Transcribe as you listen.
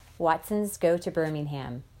Watsons Go to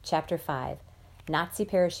Birmingham, Chapter 5. Nazi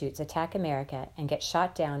parachutes attack America and get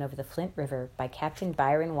shot down over the Flint River by Captain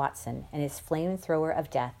Byron Watson and his flamethrower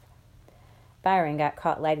of death. Byron got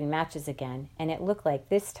caught lighting matches again, and it looked like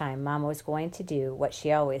this time Mama was going to do what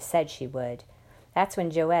she always said she would. That's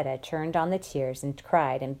when Joetta turned on the tears and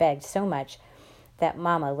cried and begged so much that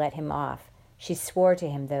Mama let him off. She swore to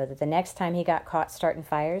him, though, that the next time he got caught starting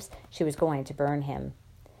fires, she was going to burn him.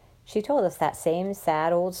 She told us that same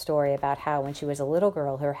sad old story about how when she was a little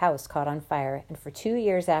girl her house caught on fire, and for 2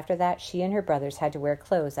 years after that she and her brothers had to wear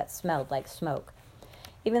clothes that smelled like smoke.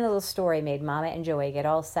 Even though the story made Mama and Joey get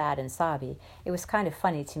all sad and sobby, it was kind of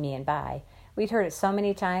funny to me and Vi. We'd heard it so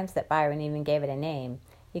many times that Byron even gave it a name.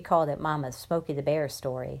 He called it Mama's Smokey the Bear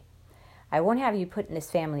story. I won't have you putting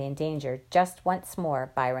this family in danger just once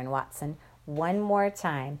more, Byron Watson. One more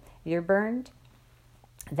time. You're burned?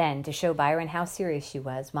 Then, to show Byron how serious she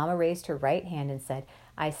was, Mama raised her right hand and said,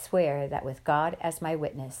 I swear that with God as my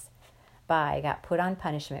witness. Vi got put on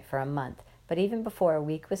punishment for a month, but even before a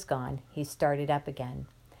week was gone, he started up again.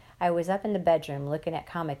 I was up in the bedroom looking at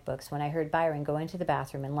comic books when I heard Byron go into the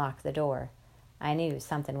bathroom and lock the door. I knew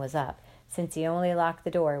something was up, since he only locked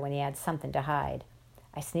the door when he had something to hide.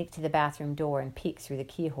 I sneaked to the bathroom door and peeked through the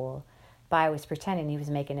keyhole. Vi was pretending he was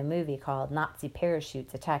making a movie called Nazi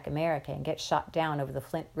Parachutes Attack America and Get Shot Down over the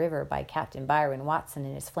Flint River by Captain Byron Watson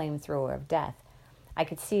and his flamethrower of death. I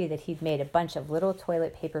could see that he'd made a bunch of little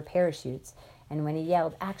toilet paper parachutes, and when he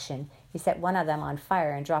yelled action, he set one of them on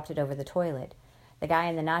fire and dropped it over the toilet. The guy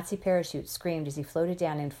in the Nazi parachute screamed as he floated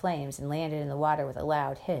down in flames and landed in the water with a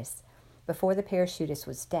loud hiss. Before the parachutist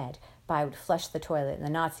was dead, Vi would flush the toilet and the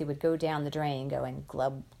Nazi would go down the drain going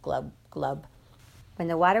glub, glub, glub. When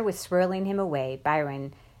the water was swirling him away,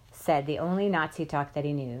 Byron said the only Nazi talk that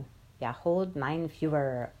he knew, Ja hold mein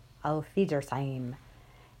Führer, auf Wiedersehen.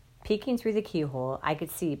 Peeking through the keyhole, I could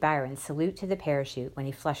see Byron salute to the parachute when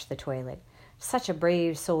he flushed the toilet. Such a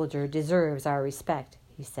brave soldier deserves our respect,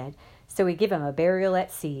 he said, so we give him a burial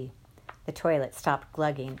at sea. The toilet stopped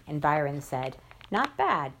glugging, and Byron said, Not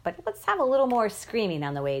bad, but let's have a little more screaming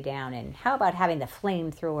on the way down, and how about having the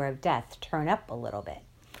flamethrower of death turn up a little bit?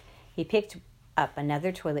 He picked up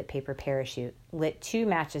another toilet paper parachute, lit 2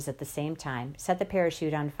 matches at the same time, set the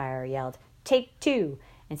parachute on fire, yelled, Take 2,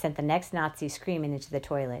 and sent the next Nazi screaming into the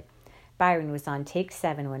toilet. Byron was on take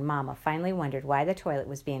 7 when Mama finally wondered why the toilet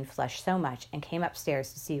was being flushed so much and came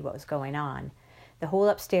upstairs to see what was going on. The whole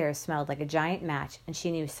upstairs smelled like a giant match, and she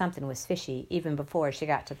knew something was fishy even before she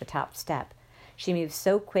got to the top step. She moved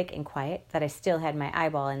so quick and quiet that I still had my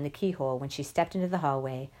eyeball in the keyhole when she stepped into the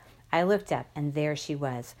hallway. I looked up, and there she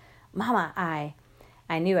was. Mama,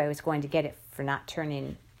 I knew I was going to get it for not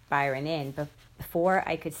turning Byron in, but before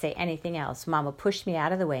I could say anything else, Mama pushed me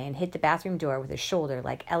out of the way and hit the bathroom door with her shoulder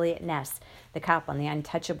like Elliot Ness, the cop on the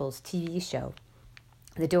Untouchables TV show.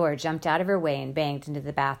 The door jumped out of her way and banged into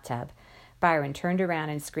the bathtub. Byron turned around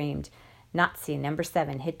and screamed. Nazi number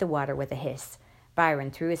 7 hit the water with a hiss.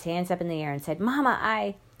 Byron threw his hands up in the air and said,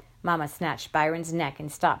 Mama, Mama snatched Byron's neck and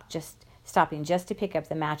stopping just to pick up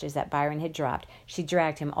the matches that Byron had dropped. She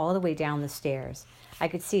dragged him all the way down the stairs. I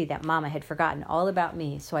could see that Mama had forgotten all about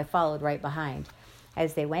me, so I followed right behind.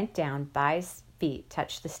 As they went down, By's feet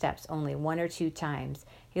touched the steps only 1 or 2 times.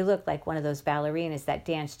 He looked like one of those ballerinas that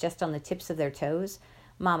dance just on the tips of their toes.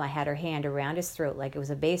 Mama had her hand around his throat like it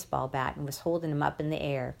was a baseball bat and was holding him up in the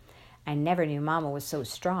air. I never knew Mama was so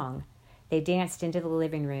strong. They danced into the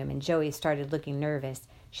living room, and Joey started looking nervous.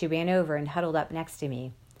 She ran over and huddled up next to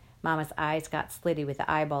me. Mama's eyes got slitty with the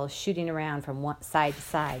eyeballs shooting around from one side to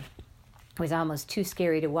side. It was almost too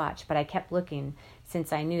scary to watch, but I kept looking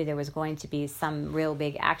since I knew there was going to be some real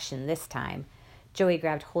big action this time. Joey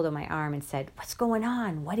grabbed hold of my arm and said, What's going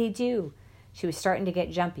on? What'd he do? She was starting to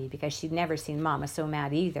get jumpy because she'd never seen Mama so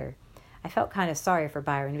mad either. I felt kind of sorry for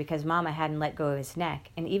Byron because Mama hadn't let go of his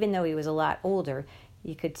neck, and even though he was a lot older,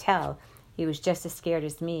 you could tell he was just as scared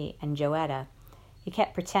as me and Joetta. He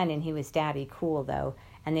kept pretending he was Daddy cool, though,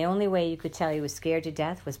 and the only way you could tell he was scared to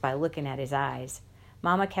death was by looking at his eyes.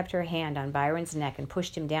 Mama kept her hand on Byron's neck and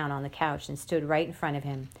pushed him down on the couch and stood right in front of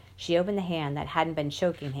him. She opened the hand that hadn't been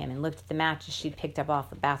choking him and looked at the matches she'd picked up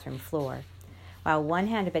off the bathroom floor. While one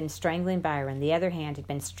hand had been strangling Byron, the other hand had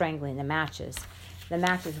been strangling the matches. The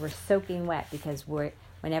matches were soaking wet because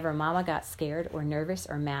whenever Mama got scared or nervous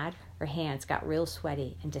or mad, her hands got real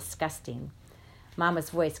sweaty and disgusting.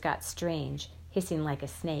 Mama's voice got strange, hissing like a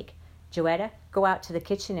snake. Joetta, go out to the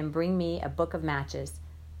kitchen and bring me a book of matches.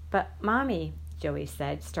 But, Mommy, Joey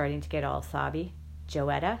said, starting to get all sobby.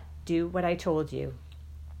 Joetta, do what I told you.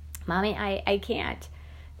 Mommy, I can't.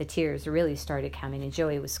 The tears really started coming, and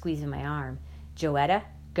Joey was squeezing my arm. Joetta,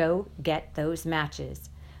 go get those matches.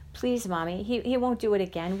 Please, Mommy, he won't do it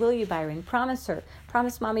again. Will you, Byron? Promise her.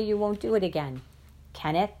 Promise, Mommy, you won't do it again.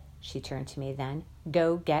 Kenneth, she turned to me then,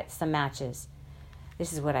 go get some matches.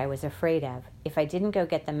 This is what I was afraid of. If I didn't go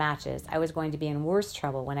get the matches, I was going to be in worse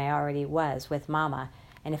trouble when I already was with Mama.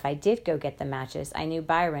 And if I did go get the matches, I knew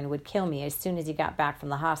Byron would kill me as soon as he got back from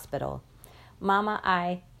the hospital.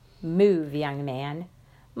 Mama, Move, young man.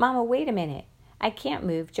 Mama, wait a minute. I can't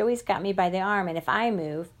move. Joey's got me by the arm, and if I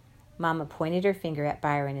move... Mama pointed her finger at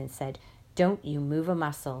Byron and said, Don't you move a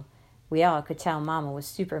muscle. We all could tell Mama was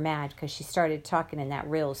super mad because she started talking in that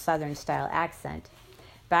real Southern-style accent.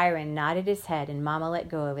 Byron nodded his head, and Mama let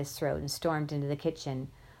go of his throat and stormed into the kitchen.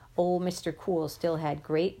 Old Mr. Cool still had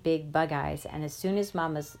great big bug eyes, and as soon as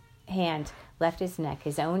Mama's hand left his neck,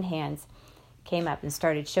 his own hands came up and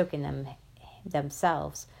started choking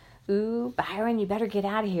themselves. Ooh, Byron, you better get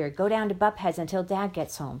out of here. Go down to Buphead's until Dad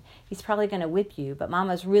gets home. He's probably going to whip you, but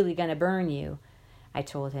Mama's really going to burn you. I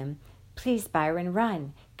told him, Please, Byron,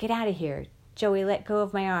 run. Get out of here. Joey let go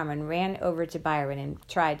of my arm and ran over to Byron and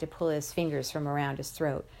tried to pull his fingers from around his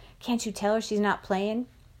throat. Can't you tell her she's not playing?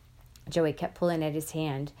 Joey kept pulling at his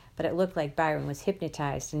hand, but it looked like Byron was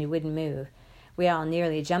hypnotized and he wouldn't move. We all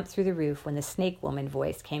nearly jumped through the roof when the snake woman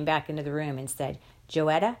voice came back into the room and said,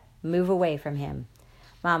 Joetta, move away from him.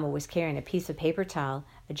 Mama was carrying a piece of paper towel,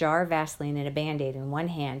 a jar of Vaseline, and a Band-Aid in one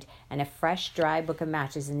hand, and a fresh, dry book of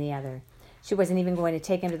matches in the other. She wasn't even going to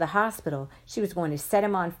take him to the hospital. She was going to set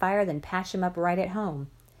him on fire, then patch him up right at home.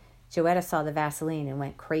 Joetta saw the Vaseline and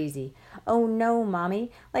went crazy. Oh, no,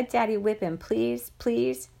 Mommy. Let Daddy whip him, please,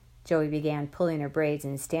 please. Joey began pulling her braids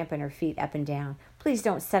and stamping her feet up and down. Please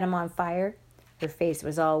don't set him on fire. Her face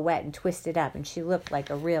was all wet and twisted up, and she looked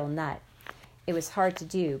like a real nut. It was hard to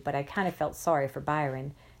do, but I kind of felt sorry for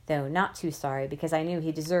Byron, though not too sorry because I knew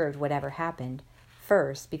he deserved whatever happened.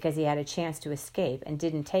 First, because he had a chance to escape and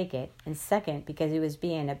didn't take it, and second, because he was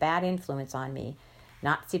being a bad influence on me.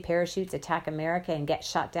 Nazi parachutes attack America and get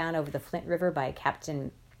shot down over the Flint River by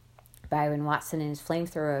Captain Byron Watson and his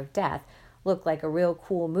flamethrower of death looked like a real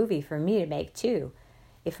cool movie for me to make, too.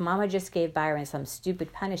 If Mama just gave Byron some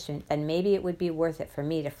stupid punishment, then maybe it would be worth it for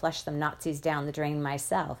me to flush some Nazis down the drain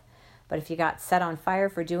myself. But if you got set on fire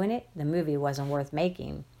for doing it, the movie wasn't worth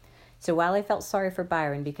making. So while I felt sorry for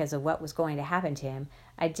Byron because of what was going to happen to him,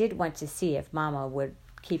 I did want to see if Mama would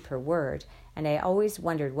keep her word, and I always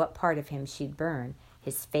wondered what part of him she'd burn.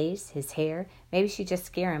 His face, his hair, maybe she'd just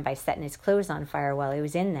scare him by setting his clothes on fire while he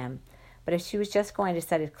was in them. But if she was just going to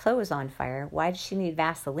set his clothes on fire, why did she need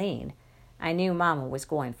Vaseline? I knew Mama was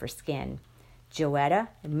going for skin. Joetta,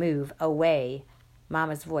 move away.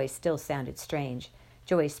 Mama's voice still sounded strange.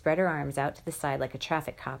 Joey spread her arms out to the side like a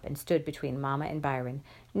traffic cop and stood between Mama and Byron.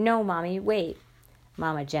 No, Mommy, wait.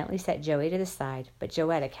 Mama gently set Joey to the side, but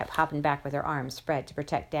Joetta kept hopping back with her arms spread to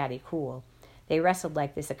protect Daddy cool. They wrestled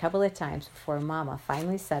like this a couple of times before Mama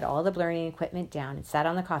finally set all the blurring equipment down and sat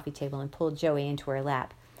on the coffee table and pulled Joey into her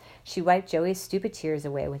lap. She wiped Joey's stupid tears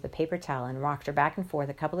away with a paper towel and rocked her back and forth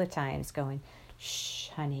a couple of times, going, Shh,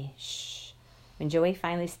 honey, shh. When Joey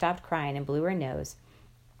finally stopped crying and blew her nose,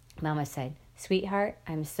 Mama said, Sweetheart,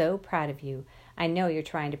 I'm so proud of you. I know you're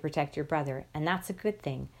trying to protect your brother, and that's a good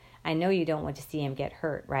thing. I know you don't want to see him get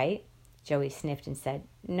hurt, right? Joey sniffed and said,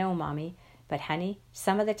 No, Mommy. But, honey,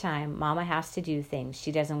 some of the time, Mama has to do things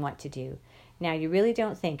she doesn't want to do. Now, you really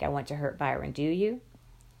don't think I want to hurt Byron, do you?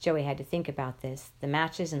 Joey had to think about this. The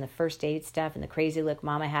matches and the first aid stuff and the crazy look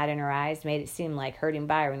Mama had in her eyes made it seem like hurting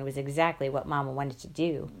Byron was exactly what Mama wanted to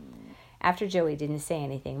do. After Joey didn't say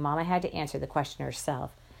anything, Mama had to answer the question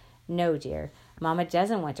herself. No, dear, Mama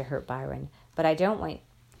doesn't want to hurt Byron, but I don't want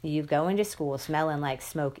you going to school smelling like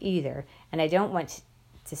smoke either, and I don't want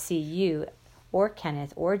to see you or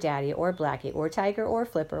Kenneth or Daddy or Blackie or Tiger or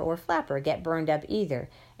Flipper or Flapper get burned up either.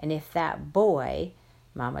 And if that boy,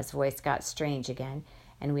 Mama's voice got strange again,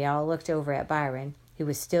 and we all looked over at Byron, who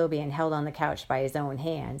was still being held on the couch by his own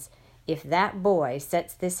hands. If that boy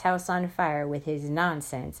sets this house on fire with his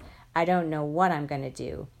nonsense, I don't know what I'm going to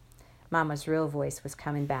do. Mama's real voice was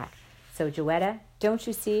coming back. So, Joetta, don't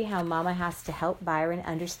you see how Mama has to help Byron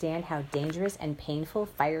understand how dangerous and painful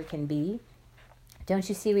fire can be? Don't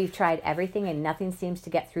you see we've tried everything and nothing seems to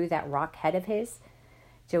get through that rock head of his?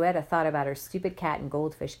 Joetta thought about her stupid cat and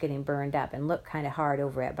goldfish getting burned up and looked kind of hard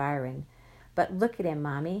over at Byron. But look at him,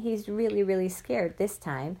 Mommy. He's really, really scared this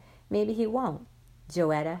time. Maybe he won't.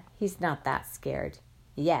 Joetta, he's not that scared.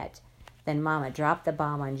 Yet. Then Mama dropped the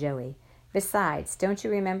bomb on Joey. Besides, don't you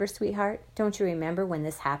remember, sweetheart? Don't you remember when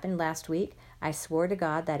this happened last week? I swore to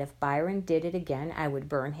God that if Byron did it again, I would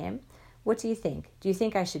burn him. What do you think? Do you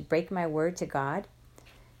think I should break my word to God?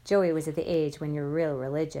 Joey was at the age when you're real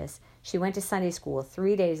religious. She went to Sunday school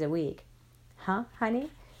 3 days a week. Huh, honey?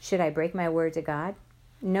 Should I break my word to God?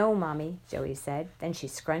 No, Mommy, Joey said. Then she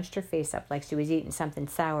scrunched her face up like she was eating something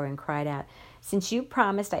sour and cried out, Since you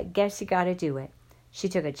promised, I guess you gotta do it. She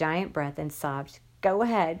took a giant breath and sobbed, Go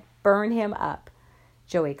ahead, burn him up.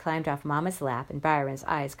 Joey climbed off Mama's lap, and Byron's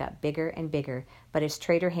eyes got bigger and bigger, but his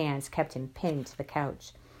traitor hands kept him pinned to the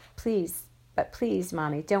couch. Please, please,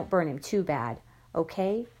 Mommy, don't burn him too bad.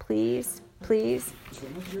 Okay? Please? Please?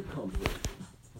 Some of your comfort.